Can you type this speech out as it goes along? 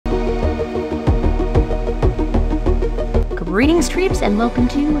Greetings, Treeps, and welcome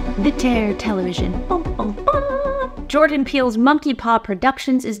to the Terror Television. Jordan Peele's Monkeypaw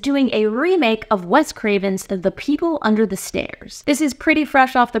Productions is doing a remake of Wes Craven's The People Under the Stairs. This is pretty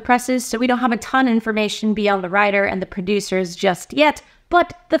fresh off the presses, so we don't have a ton of information beyond the writer and the producers just yet,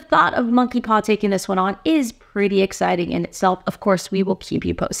 but the thought of Monkeypaw taking this one on is pretty exciting in itself. Of course, we will keep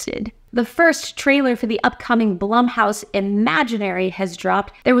you posted. The first trailer for the upcoming Blumhouse Imaginary has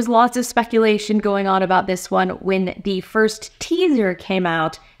dropped. There was lots of speculation going on about this one when the first teaser came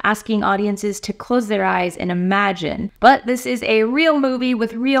out, asking audiences to close their eyes and imagine. But this is a real movie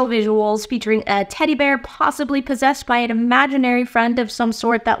with real visuals featuring a teddy bear possibly possessed by an imaginary friend of some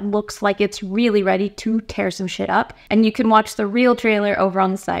sort that looks like it's really ready to tear some shit up. And you can watch the real trailer over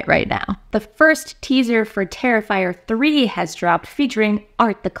on the site right now. The first teaser for Terrifier 3 has dropped, featuring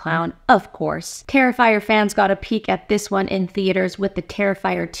Art the Clown, of course. Terrifier fans got a peek at this one in theaters with the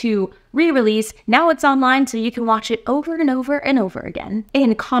Terrifier 2 re-release. Now it's online, so you can watch it over and over and over again.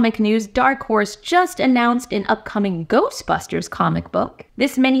 In comic news, Dark Horse just announced an upcoming Ghostbusters comic book.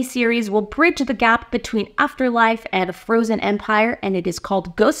 This miniseries will bridge the gap between Afterlife and Frozen Empire, and it is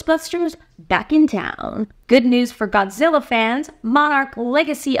called Ghostbusters Back in Town. Good news for Godzilla fans, Monarch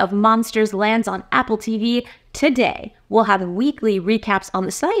Legacy of Monsters lands on Apple TV today. We'll have weekly recaps on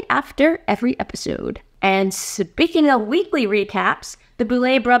the site after every episode. And speaking of weekly recaps, the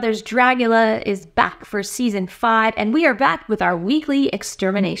Boulet Brothers' Dragula is back for season 5, and we are back with our weekly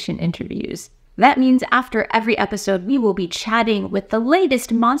extermination interviews. That means after every episode, we will be chatting with the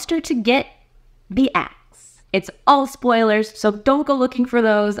latest monster to get the axe. It's all spoilers, so don't go looking for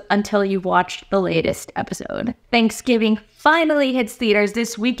those until you've watched the latest episode. Thanksgiving finally hits theaters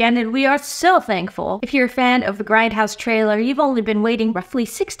this weekend, and we are so thankful. If you're a fan of the Grindhouse trailer, you've only been waiting roughly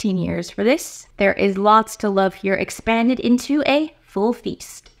 16 years for this. There is lots to love here, expanded into a full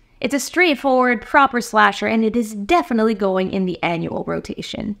feast. It's a straightforward, proper slasher, and it is definitely going in the annual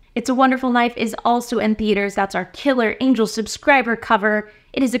rotation. It's a Wonderful Knife is also in theaters. That's our Killer Angel subscriber cover.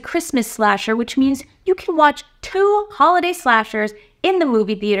 It is a Christmas slasher, which means you can watch 2 holiday slashers in the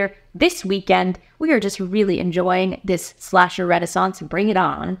movie theater this weekend. We are just really enjoying this slasher renaissance. Bring it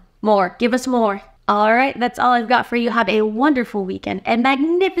on. More. Give us more. All right, that's all I've got for you. Have a wonderful weekend, a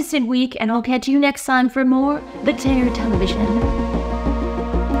magnificent week, and I'll catch you next time for more The Terror Television.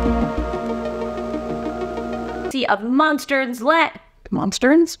 Of Monsters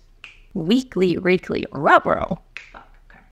Weekly, ruh-roh.